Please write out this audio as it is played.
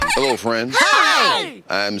Hello, friends. Hi!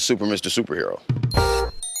 I'm Super Mr. Superhero.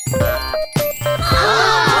 Oh!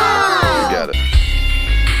 You got it.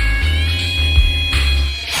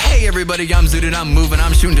 Hey everybody, I'm Zooted, I'm moving,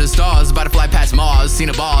 I'm shooting to the stars. About to fly past Mars, seen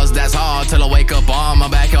the balls, that's hard. Till I wake up on my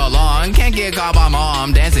backyard lawn. Can't get caught by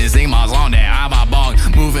mom, dancing, sing my song, there I'm a bong.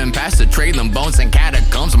 Moving past the trade, them bones and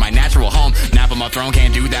catacombs of my natural home. Nap on my throne,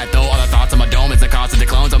 can't do that though. All the thoughts on my dome, it's a constant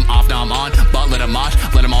clones. I'm off, now I'm on, but let them mosh,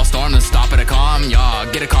 let them all storm, then stop at a calm. Y'all,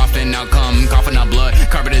 get a coffin, now come, coughing out blood,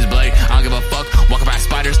 carpet is bloody. I don't give a fuck, walking past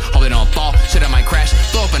spiders, hope they don't fall. Shit, I might crash,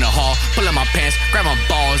 throw up in the hall, pull up my pants, grab my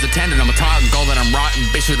balls, attending on my top, go let them rot,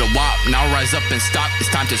 bitch with a wop. Now rise up and stop, it's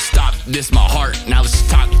time to stop. This my heart, now let's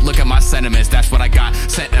talk. Look at my sentiments, that's what I got.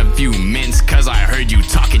 Sent a few mints, cause I heard you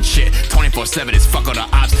talking shit. 24/7 is fuck all the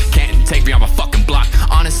ops, can't take me off a fucking block.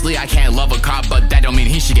 Honestly, I can't love a cop, but that don't mean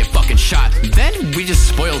he should get fucking shot. Then we just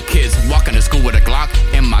spoiled kids, walking to school with a Glock.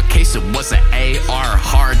 In my case, it was an AR.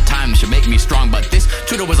 Hard times should make me strong, but this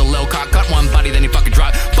shooter was a lil cock. Got one body, then he fucking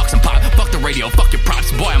dropped. Fuck some pop, fuck the radio, fuck your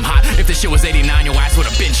props. Boy, I'm hot. If this shit was 89, your ass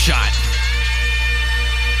would've been shot.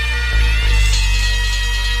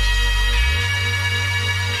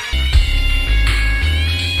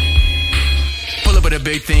 With a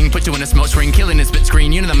big thing, put you in a smoke screen, killing this split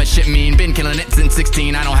screen. You know that my shit mean. Been killing it since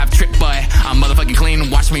 16. I don't have trip, but I'm motherfucking clean.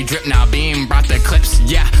 Watch me drip now. Beam brought the clips,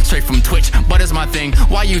 yeah, straight from Twitch. But it's my thing.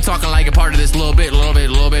 Why you talking like a part of this? Little bit,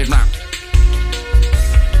 nah.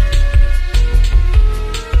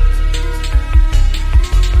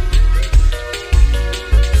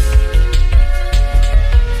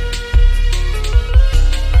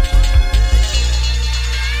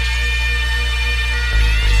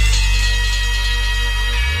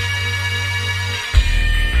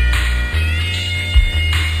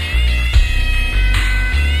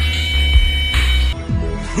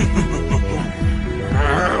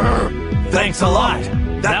 Thanks a lot.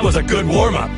 That was a good warm-up.